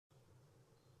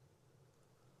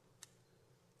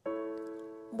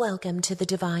Welcome to the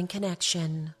Divine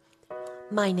Connection.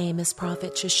 My name is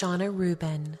Prophet Shoshana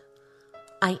Rubin.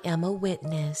 I am a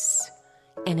witness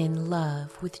and in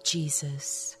love with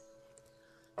Jesus.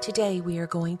 Today we are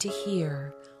going to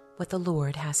hear what the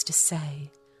Lord has to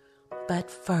say. But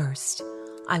first,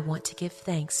 I want to give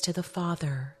thanks to the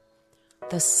Father,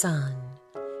 the Son,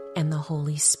 and the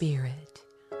Holy Spirit.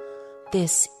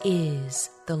 This is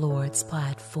the Lord's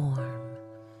platform.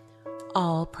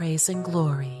 All praise and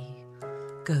glory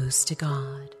goes to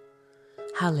God.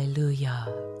 Hallelujah.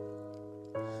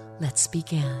 Let's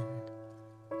begin.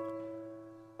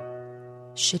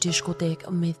 Shedishkotek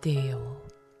amedeo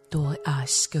do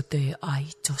askode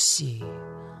aitoshi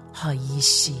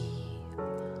haishi.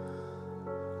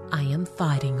 I am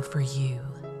fighting for you,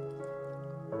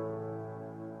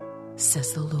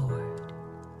 says the Lord.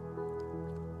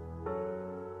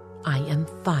 I am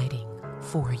fighting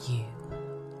for you.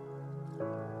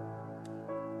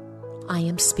 I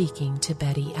am speaking to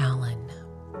Betty Allen.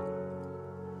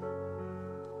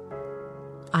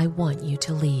 I want you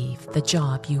to leave the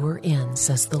job you are in,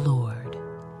 says the Lord.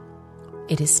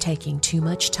 It is taking too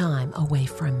much time away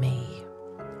from me.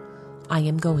 I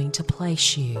am going to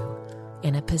place you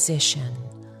in a position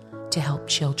to help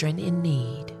children in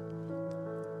need.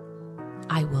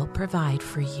 I will provide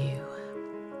for you.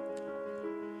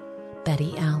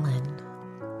 Betty Allen,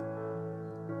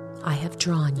 I have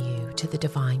drawn you to the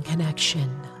divine connection.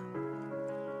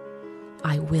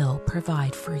 I will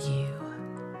provide for you.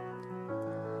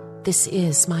 This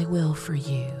is my will for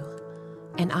you,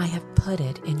 and I have put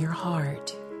it in your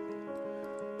heart.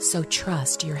 So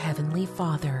trust your Heavenly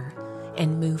Father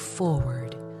and move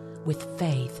forward with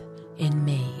faith in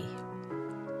me.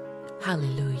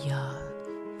 Hallelujah.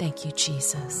 Thank you,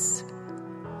 Jesus.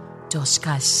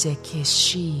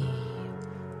 Doshkashekeshi,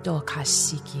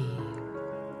 dokashiki.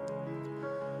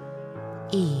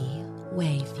 E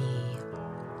wavy.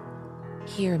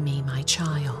 Hear me, my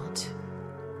child.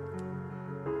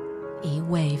 E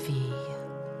wavy.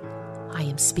 I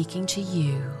am speaking to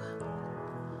you.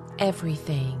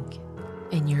 Everything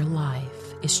in your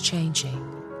life is changing,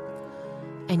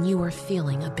 and you are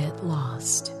feeling a bit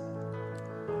lost.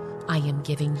 I am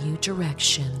giving you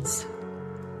directions.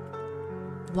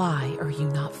 Why are you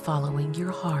not following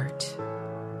your heart?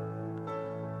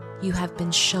 You have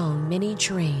been shown many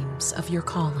dreams of your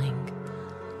calling,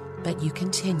 but you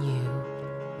continue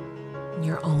in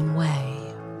your own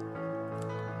way.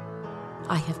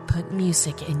 I have put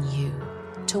music in you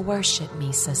to worship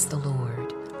me, says the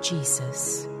Lord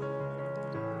Jesus.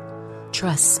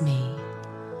 Trust me,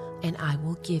 and I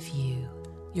will give you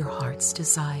your heart's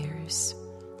desires.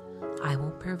 I will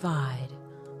provide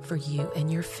for you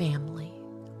and your family.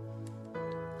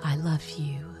 I love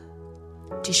you.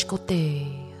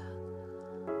 Tishkote.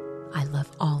 I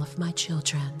love all of my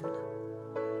children,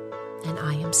 and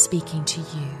I am speaking to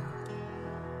you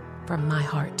from my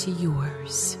heart to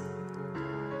yours,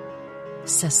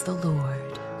 says the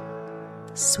Lord.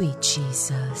 Sweet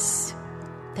Jesus.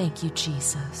 Thank you,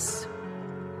 Jesus.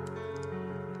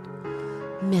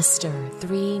 Mr.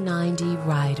 390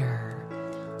 Rider,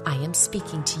 I am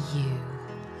speaking to you.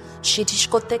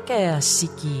 Shitishkoteke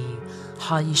asiki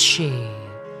haishe.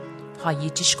 The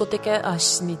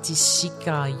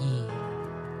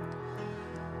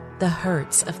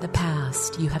hurts of the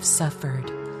past you have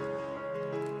suffered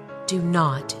do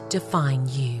not define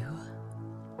you.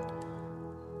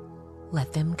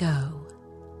 Let them go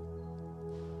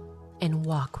and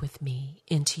walk with me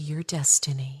into your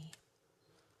destiny.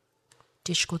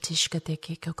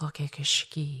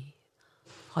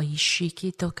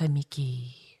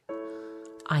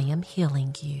 I am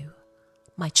healing you,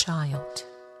 my child.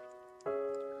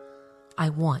 I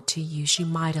want to use you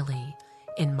mightily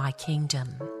in my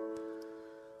kingdom.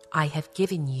 I have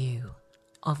given you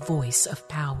a voice of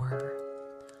power.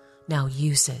 Now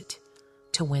use it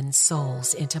to win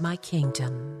souls into my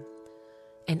kingdom,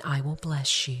 and I will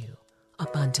bless you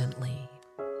abundantly.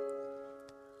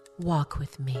 Walk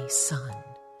with me, son,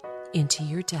 into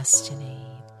your destiny.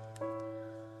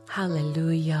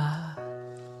 Hallelujah.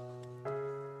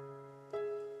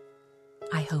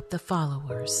 I hope the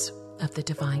followers of the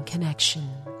Divine Connection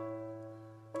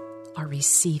are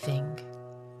receiving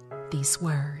these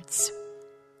words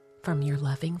from your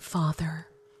loving Father.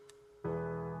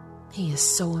 He is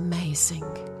so amazing.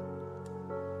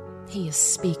 He is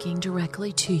speaking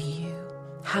directly to you.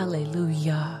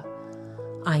 Hallelujah.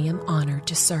 I am honored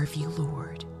to serve you,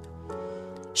 Lord.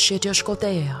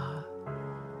 Shedeshkodea.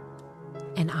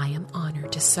 And I am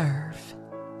honored to serve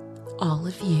all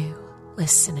of you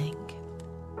listening.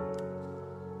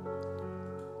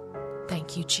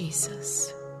 Thank you,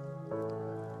 Jesus.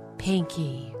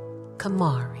 Pinky,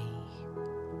 Kamari.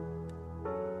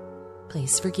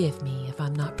 Please forgive me if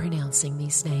I'm not pronouncing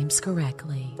these names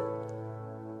correctly.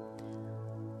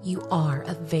 You are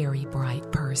a very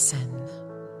bright person.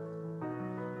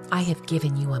 I have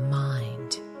given you a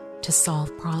mind to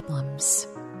solve problems.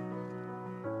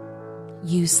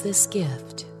 Use this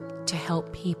gift to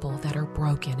help people that are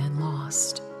broken and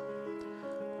lost.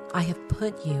 I have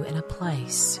put you in a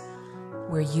place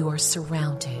where you are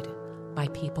surrounded by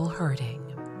people hurting.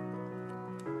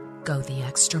 Go the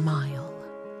extra mile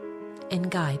and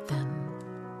guide them.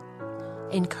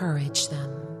 Encourage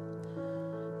them.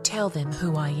 Tell them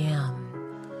who I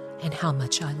am and how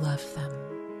much I love them.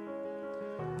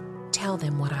 Tell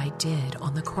them what I did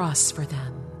on the cross for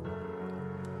them.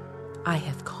 I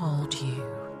have called you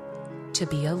to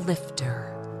be a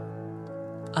lifter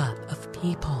up of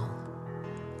people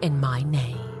in my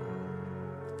name,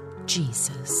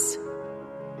 Jesus.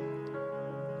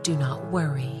 Do not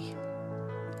worry.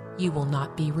 You will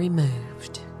not be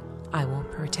removed. I will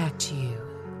protect you.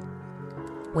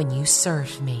 When you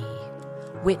serve me,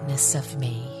 witness of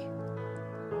me,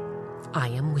 I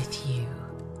am with you,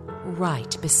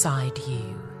 right beside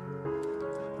you.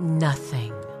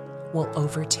 Nothing will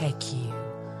overtake you,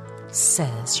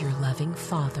 says your loving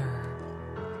Father.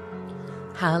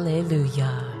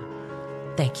 Hallelujah.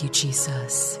 Thank you,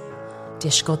 Jesus.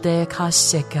 Dishkode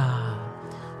kashika,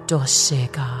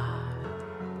 doshika.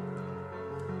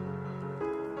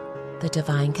 The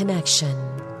Divine Connection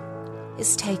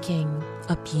is taking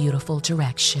a beautiful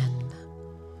direction.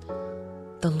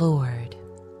 The Lord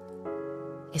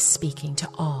is speaking to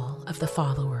all of the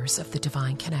followers of the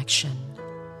Divine Connection,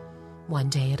 one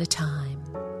day at a time,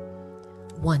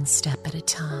 one step at a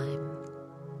time.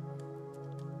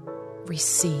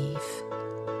 Receive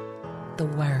the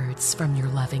words from your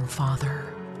loving Father.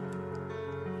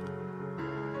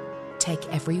 Take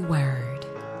every word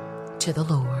to the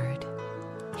Lord.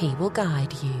 He will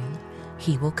guide you.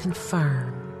 He will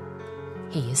confirm.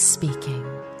 He is speaking.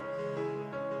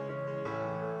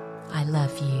 I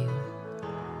love you.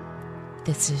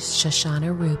 This is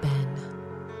Shoshana Rubin.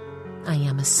 I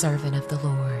am a servant of the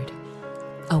Lord,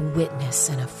 a witness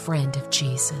and a friend of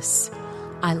Jesus.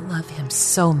 I love him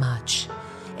so much,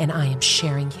 and I am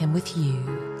sharing him with you.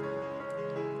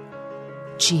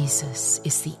 Jesus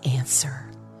is the answer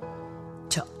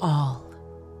to all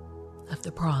of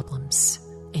the problems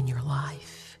in your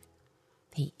life.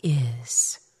 He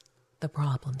is the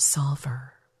problem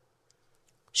solver.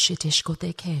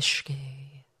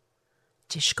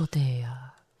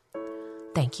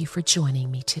 Thank you for joining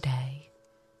me today.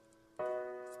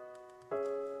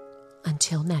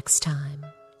 Until next time,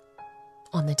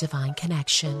 on the Divine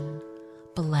Connection,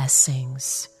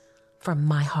 blessings from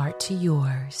my heart to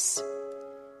yours.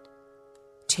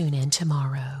 Tune in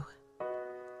tomorrow.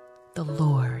 The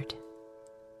Lord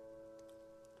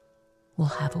will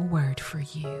have a word for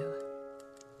you.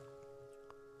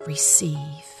 Receive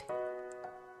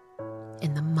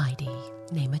in the mighty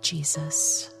name of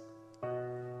Jesus.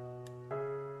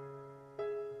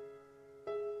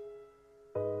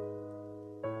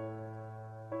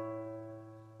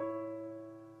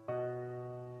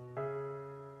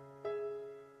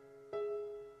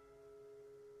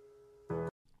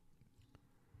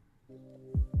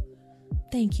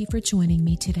 Thank you for joining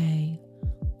me today.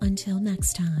 Until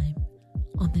next time,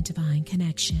 on the Divine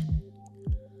Connection,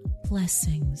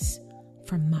 blessings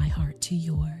from my heart to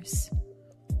yours.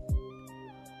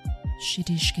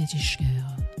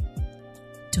 Shidishkedishkea,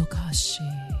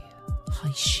 Dokashi,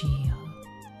 Haishia.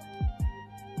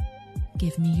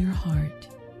 Give me your heart,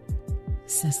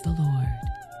 says the Lord.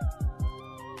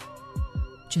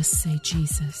 Just say,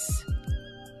 Jesus,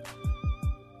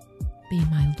 be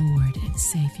my Lord and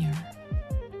Savior.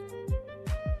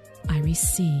 I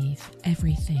receive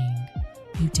everything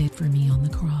you did for me on the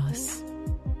cross.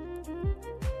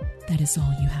 That is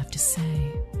all you have to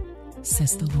say,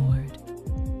 says the Lord.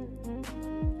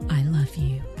 I love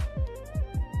you.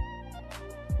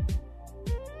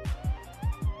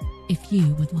 If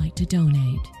you would like to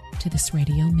donate to this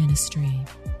radio ministry,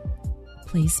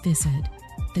 please visit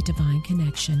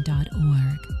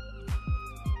thedivineconnection.org.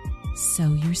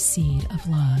 Sow your seed of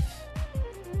love.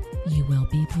 You will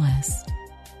be blessed.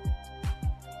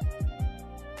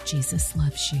 Jesus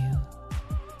loves you.